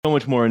so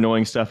much more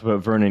annoying stuff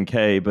about Vernon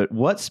Kay, but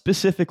what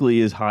specifically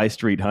is High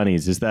Street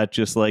Honeys? Is that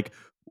just like,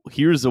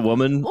 here's a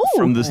woman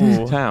from this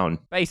town?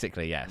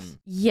 Basically, yes.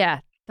 Yeah,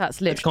 that's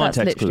literally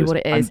clues. what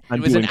it is. I'm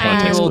It was an doing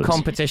context annual clues.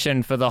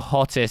 competition for the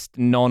hottest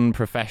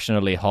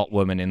non-professionally hot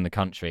woman in the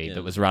country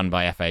that was run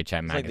by FHM It's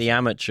like magazine. the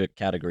amateur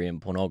category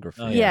in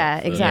pornography. Yeah,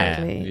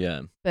 exactly.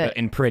 Yeah. But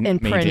in print in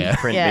print, media.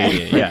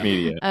 yeah.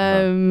 Media.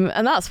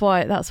 And that's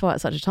why it's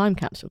such a time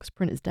capsule, because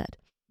print is dead.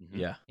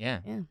 Yeah. Yeah.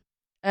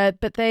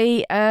 But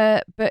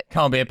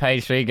Can't be a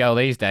page 3 girl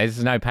these days.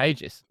 There's no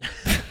pages.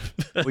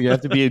 Well, you have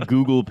to be a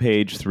Google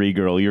page 3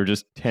 girl. You're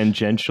just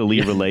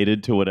tangentially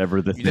related to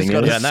whatever the You thing just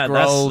gotta is.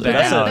 scroll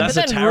down. That's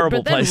a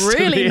terrible place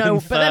to be in but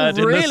then third in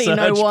the really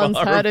no search one's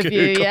bar heard of you.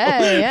 Google.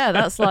 Yeah.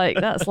 That's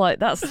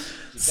It's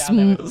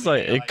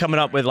like coming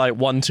up with like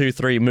 1, 2,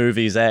 3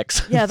 movies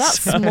X. Yeah, that's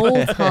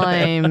small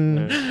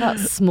time.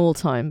 That's small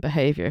time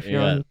behavior if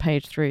you're on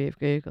page 3 of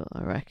Google,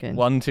 I reckon.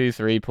 1, 2,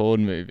 3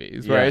 porn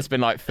movies where it's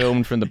been like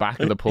filmed from the back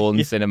of the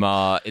porn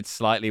cinema. It's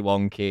slightly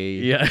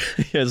wonky. Yeah,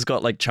 it's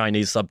got like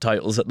Chinese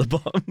subtitles at the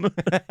bottom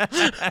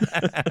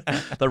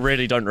that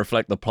really don't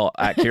reflect the plot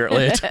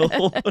accurately at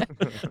all.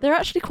 They're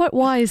actually quite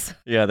wise.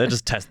 Yeah, they're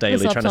just Test Daily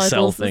The trying to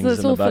sell subtitles. things It's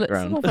in the all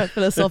background. It's all quite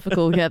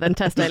philosophical. Yeah, then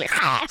Test Daily.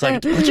 It's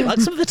like, would you like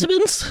some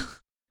vitamins?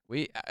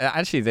 We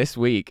actually this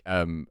week,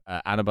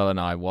 Annabelle and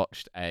I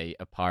watched a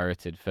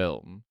pirated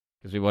film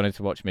because we wanted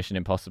to watch Mission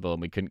Impossible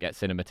and we couldn't get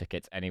cinema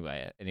tickets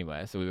anywhere,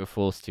 so we were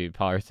forced to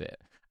pirate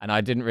it. And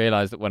I didn't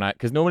realize that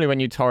because normally when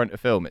you torrent a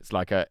film, it's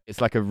like a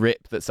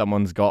rip that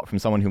someone's got from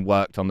someone who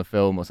worked on the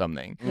film or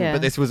something. Yeah.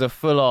 But this was a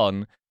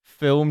full-on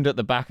filmed at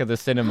the back of the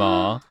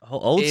cinema,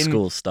 Old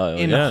school style.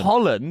 in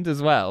Holland as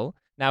well.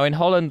 Now, in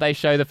Holland, they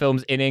show the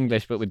films in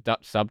English, but with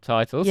Dutch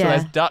subtitles. Yeah. So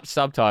there's Dutch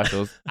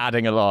subtitles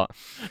adding a lot.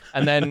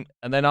 And then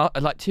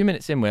like 2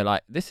 minutes in, we're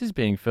like, this is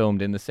being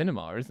filmed in the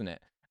cinema, isn't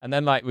it? And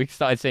then like we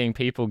started seeing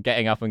people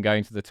getting up and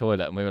going to the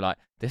toilet, and we were like,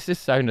 this is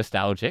so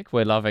nostalgic.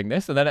 We're loving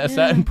this. And then at a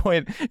certain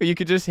point, you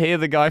could just hear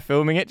the guy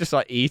filming it just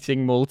like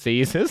eating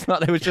Maltesers.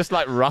 Like there was just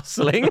like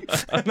rustling.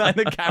 And like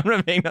the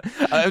camera being...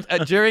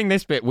 during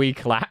this bit, we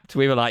clapped.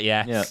 We were like,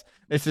 yes,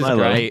 this is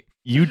great.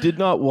 You did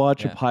not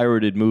watch a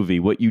pirated movie.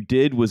 What you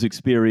did was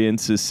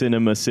experience a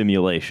cinema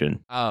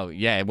simulation. Oh,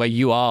 yeah, where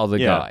you are the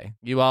guy.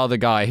 You are the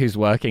guy who's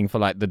working for,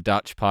 like, the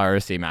Dutch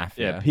piracy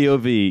mafia. Yeah,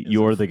 POV,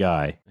 you're the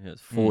guy. Yeah,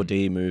 it's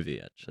 4D movie,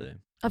 actually.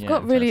 I've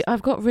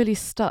got really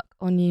stuck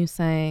on you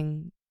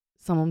saying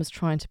someone was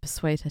trying to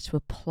persuade her to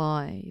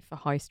apply for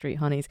High Street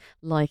Honeys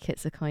like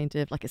it's a kind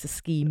of, like it's a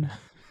scheme.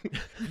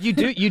 You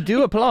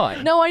do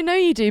apply. No, I know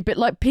you do, but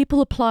like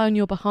people apply on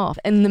your behalf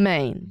in the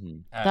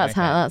main. That's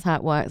how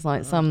it works.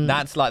 Like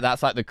that's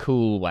like the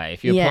cool way.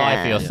 If you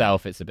apply for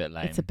yourself, it's a bit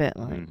lame. It's a bit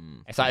like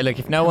it's like, look,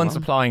 if no one's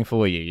applying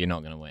for you, you're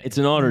not gonna win. It's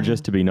an honor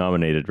just to be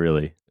nominated,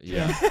 really.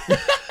 Yeah.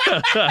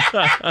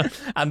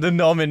 And the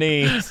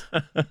nominees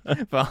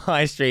for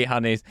High Street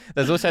Honeys.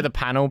 There's also the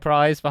panel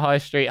prize for High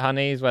Street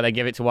Honeys, where they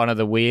give it to one of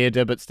the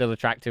weirder but still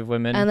attractive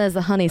women. And there's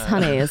the Honey's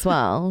Honey as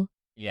well.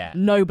 Yeah.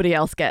 Nobody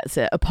else gets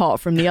it apart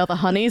from the other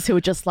honeys who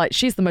are just like,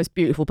 she's the most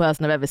beautiful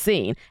person I've ever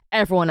seen.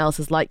 Everyone else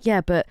is like,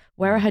 yeah, but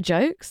where are her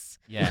jokes?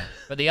 Yeah.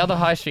 But the other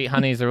High Street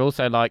Honeys are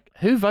also like,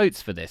 who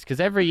votes for this? Because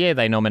every year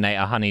they nominate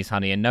a Honey's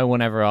Honey and no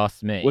one ever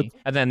asks me.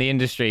 And then the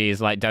industry is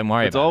like, don't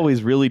worry about it. What's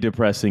always really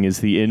depressing is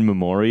the in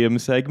memoriam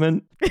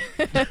segment.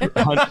 They're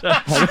like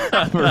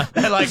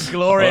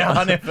Gloria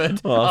Hunniford,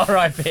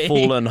 R.I.P.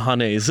 Fallen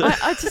honeys.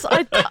 I just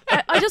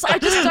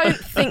don't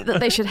think that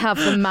they should have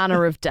the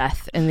manner of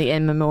death in the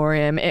in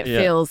memoriam. It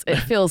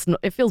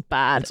feels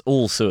bad. It's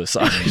all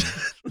suicide.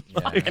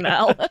 Fucking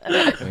hell.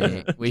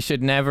 We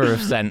should never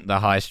have sent the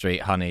High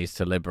Street Honeys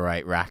to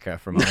liberate Raqqa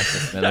from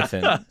ISIS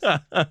militants.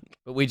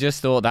 But we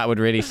just thought that would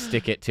really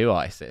stick it to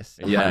ISIS.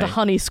 The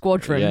Honey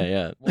Squadron.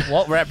 Yeah.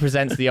 What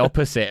represents the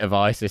opposite of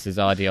ISIS's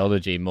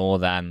ideology more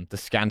than the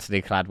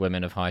scantily clad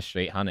women of High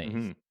Street Honeys?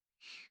 Mm-hmm.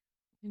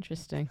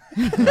 Interesting.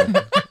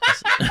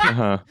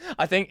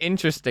 I think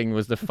interesting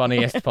was the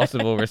funniest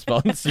possible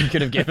response you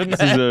could have given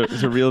there. This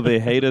is a real they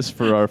hate us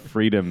for our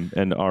freedom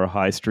and our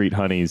High Street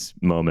Honeys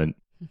moment.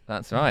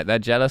 That's right. They're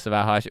jealous of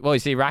our High Street. Well, you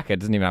see, Raqqa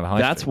doesn't even have a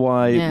High That's Street.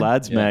 why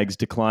Lads Mags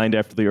declined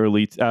after the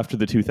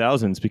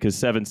 2000s, because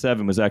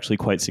 7/7 was actually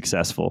quite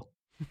successful.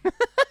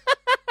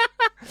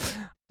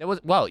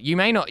 You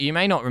may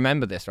not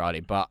remember this, Riley,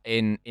 but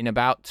in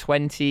about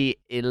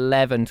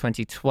 2011,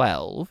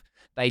 2012,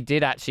 they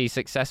did actually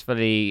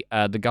successfully,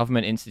 the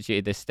government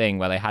instituted this thing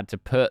where they had to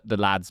put the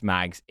Lads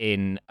Mags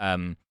in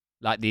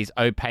like these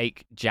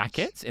opaque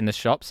jackets in the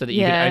shop so that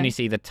you could only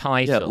see the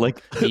title. Yeah,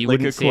 like you like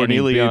wouldn't a see any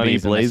Corneliani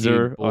boobies unless you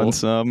blazer bought- on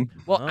some.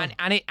 Well,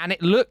 and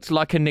it looked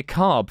like a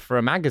niqab for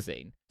a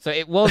magazine. So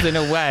it was, in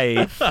a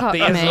way, Fuck the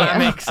me.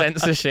 Islamic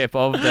censorship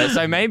of the...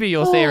 So maybe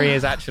your theory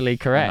is actually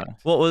correct.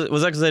 What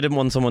was that? Because they didn't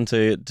want someone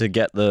to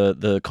get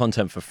the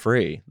content for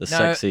free, the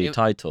sexy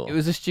title. It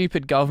was a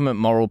stupid government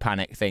moral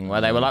panic thing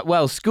where they were like,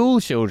 well, school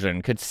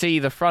children could see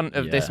the front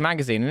of this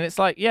magazine. And it's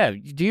like, yeah,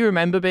 do you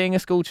remember being a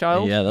school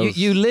child? Yeah,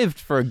 you lived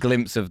for a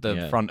glimpse of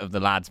the front of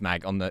the lads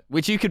mag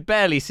which you could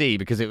barely see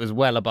because it was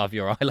well above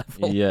your eye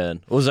level. Yeah.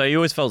 Also, you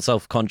always felt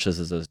self-conscious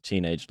as a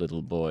teenage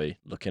little boy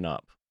looking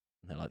up.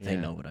 They're like, they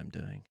know what I'm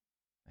doing.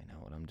 They know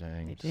what I'm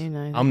doing. They do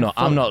know. I'm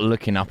not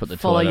looking up at the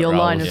follow toilet your rolls.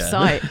 line of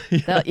sight.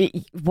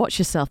 Watch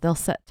yourself. They'll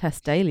set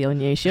Tess Daly on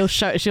you.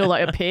 She'll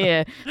like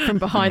appear from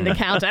behind the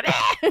counter.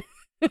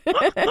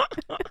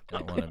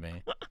 Don't want to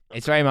be.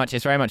 It's very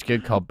much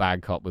good cop,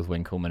 bad cop with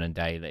Winkleman and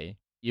Daly.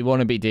 You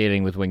want to be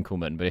dealing with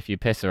Winkleman, but if you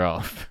piss her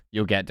off,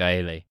 you'll get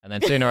Daly, and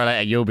then sooner or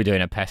later you'll be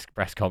doing a press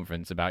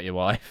conference about your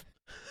wife.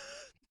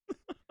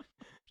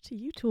 What are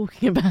you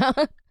talking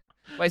about?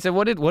 Wait, so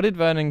what did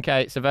Vernon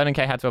K? So Vernon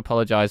K had to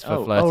apologise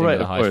for flirting with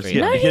the high street.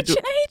 Yeah. No, He he had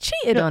to-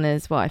 cheated on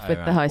his wife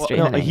with the high street.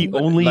 No, honey. he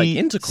only Like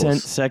intercourse.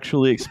 sent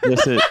sexually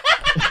explicit.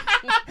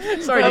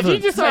 Sorry, did you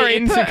just say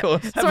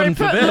intercourse?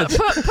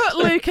 Put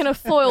Luke in a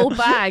foil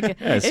bag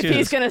if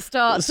he's going to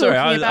start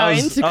talking about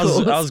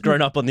intercourse. I was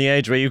growing up on the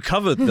age where you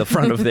covered the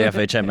front of the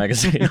FHM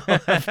magazine.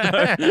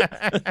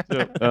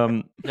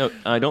 No,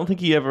 I don't think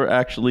he ever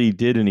actually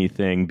did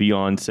anything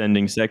beyond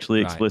sending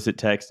sexually explicit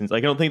texts. Like,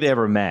 I don't think they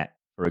ever met.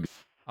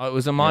 Oh, it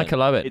was a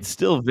Michael Owen. It's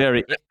still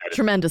very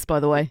Tremendous, by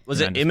the way.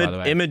 Was it Tremendous, by the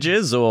way.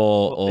 images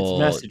or it's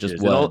messages.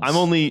 just words?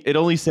 It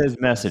only says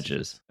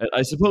messages.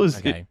 I suppose.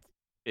 Okay.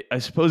 I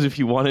suppose if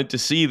you wanted to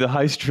see the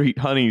High Street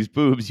Honey's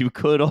boobs, you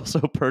could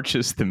also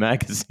purchase the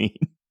magazine.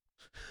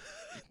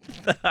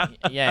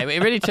 Yeah,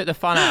 it really took the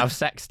fun out of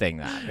sexting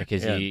that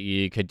because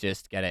you could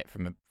just get it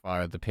from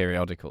via the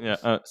periodicals.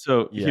 Yeah.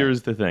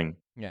 Here's the thing.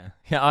 Yeah,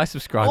 I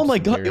subscribed. Oh my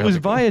to some god! It was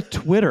periodicals.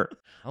 via Twitter.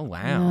 Oh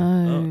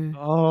wow. No.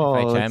 Oh,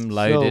 FHM it's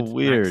loaded. so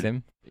weird.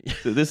 Maxim,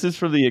 So this is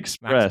from the Max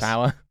Express.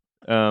 Power.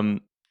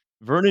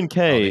 Vernon The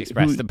K,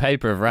 Express, the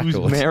paper of records.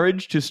 whose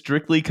marriage to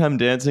Strictly Come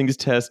Dancing's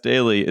Tess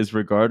Daly is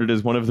regarded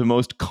as one of the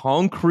most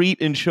concrete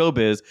in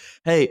showbiz.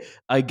 Hey,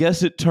 I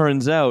guess it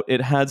turns out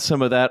it had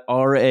some of that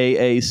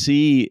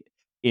RAAC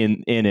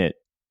in it,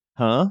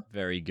 huh?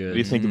 Very good. What do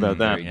you think about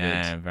that? Very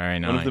Yeah, good. very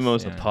nice. One of the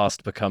most The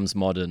past becomes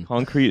modern.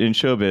 concrete in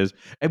showbiz.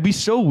 It'd be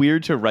so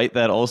weird to write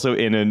that also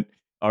in an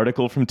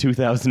article from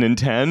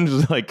 2010.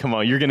 Just like, come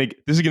on, this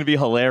is gonna be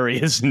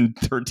hilarious in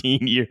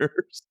 13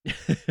 years.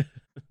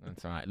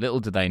 That's right. Little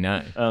did they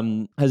know.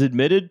 Has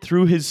admitted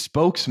through his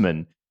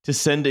spokesman to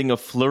sending a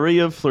flurry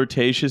of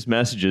flirtatious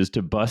messages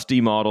to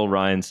busty model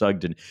Ryan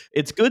Sugden.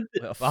 It's good.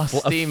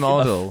 Busty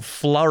model. A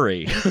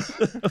flurry.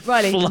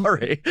 Riley,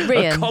 Flurry.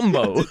 Rian. A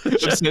combo.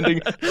 Of sending.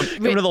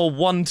 Give it a little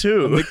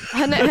 1-2.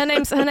 her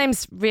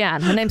name's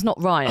Rianne. Her name's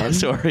not Ryan.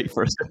 Sorry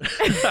for a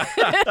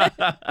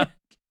second.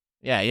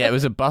 Yeah, it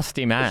was a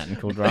busty man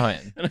called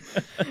Ryan.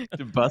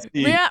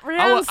 Busty.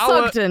 Rianne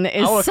Sugden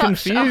is I was such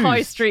confused. a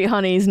high street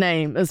honey's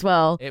name as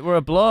well. It were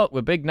a bloke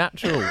with big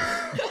naturals.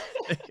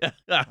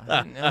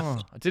 I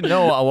didn't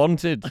know what I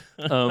wanted.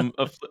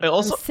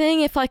 Also, I'm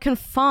seeing if I can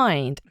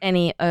find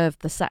any of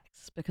the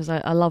sex because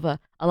I love a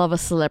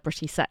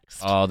celebrity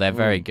sex. Oh, they're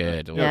very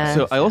good. Yeah.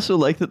 So I also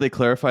like that they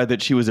clarified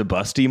that she was a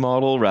busty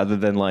model rather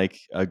than like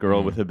a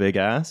girl with a big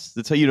ass.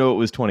 That's how you know it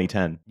was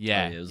 2010.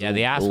 Yeah, Oh, it was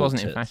the ass all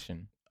wasn't in tits.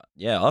 fashion.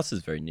 Yeah, ours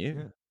is very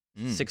new.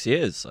 6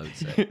 years, I would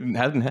say.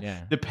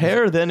 Yeah. The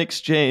pair then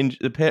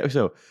exchanged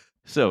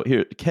So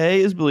here,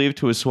 Kay is believed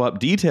to have swapped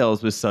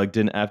details with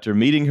Sugden after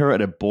meeting her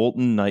at a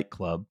Bolton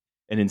nightclub,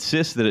 and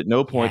insists that at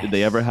no point did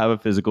they ever have a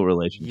physical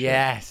relationship.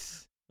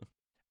 Yes.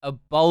 A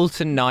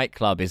Bolton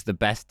nightclub is the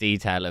best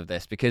detail of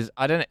this because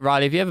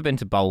Riley, have you ever been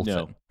to Bolton?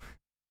 No.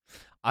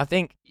 I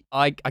think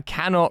I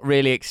cannot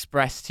really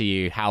express to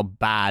you how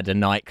bad a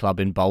nightclub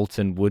in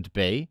Bolton would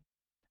be.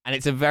 And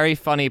it's a very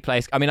funny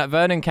place. I mean, like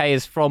Vernon Kay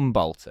is from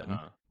Bolton,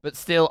 but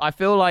still, I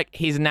feel like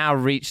he's now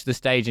reached the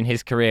stage in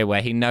his career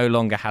where he no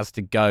longer has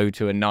to go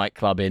to a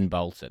nightclub in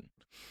Bolton.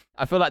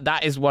 I feel like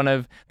that is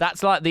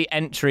that's like the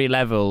entry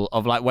level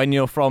of like when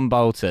you're from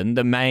Bolton,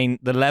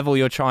 the level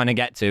you're trying to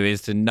get to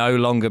is to no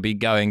longer be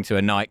going to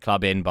a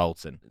nightclub in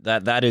Bolton.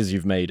 That is,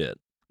 you've made it.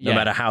 No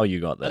matter how you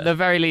got there. At the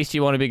very least,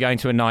 you want to be going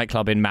to a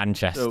nightclub in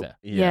Manchester.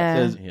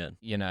 Yeah.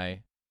 You know.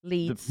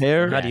 Leeds.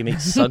 The How do you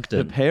meet Sugden?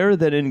 The pair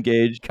that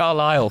engaged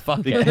Carlisle,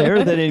 fuck The it.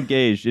 pair that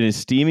engaged in a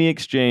steamy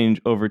exchange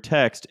over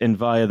text and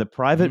via the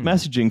private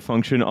messaging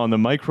function on the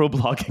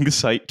microblogging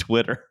site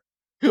Twitter.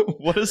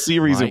 What a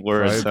series of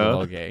words, huh?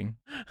 Microblogging.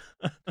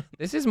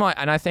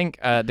 And I think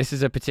this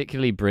is a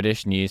particularly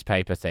British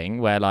newspaper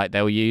thing where like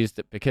they'll use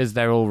because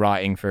they're all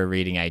writing for a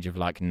reading age of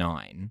like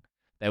 9.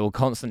 They will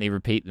constantly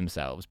repeat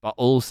themselves, but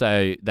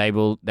also they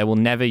will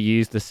never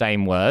use the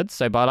same words.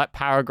 So by like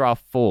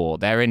paragraph 4,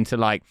 they're into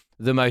like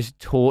the most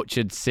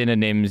tortured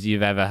synonyms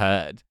you've ever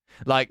heard.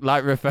 Like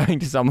referring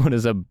to someone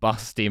as a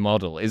busty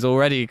model is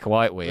already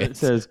quite It weird.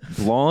 says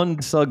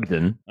blonde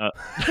Sugden.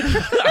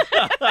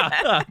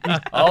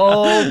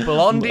 Oh,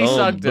 Blondie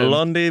Sugden.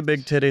 Blondie,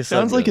 big titty.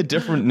 Sounds like a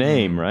different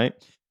name, right?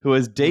 Who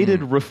has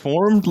dated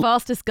reformed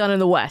Fastest gun in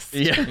the West.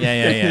 Yeah.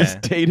 has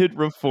dated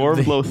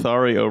reformed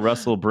Lothario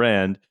Russell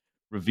Brand,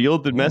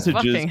 revealed the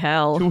messages Fucking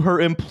hell. to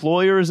her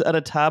employers at a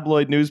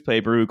tabloid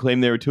newspaper who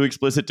claimed they were too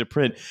explicit to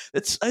print.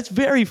 That's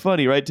very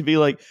funny, right? To be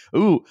like,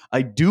 ooh,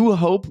 I do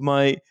hope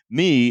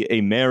me,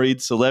 a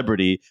married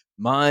celebrity,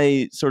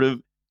 my sort of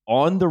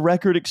on the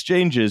record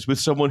exchanges with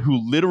someone who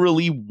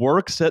literally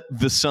works at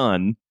The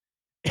Sun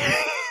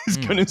is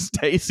going to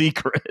stay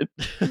secret.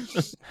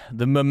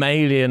 The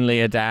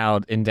mammalianly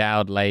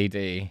endowed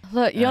lady.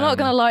 Look, you're not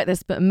going to like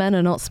this, but men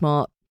are not smart.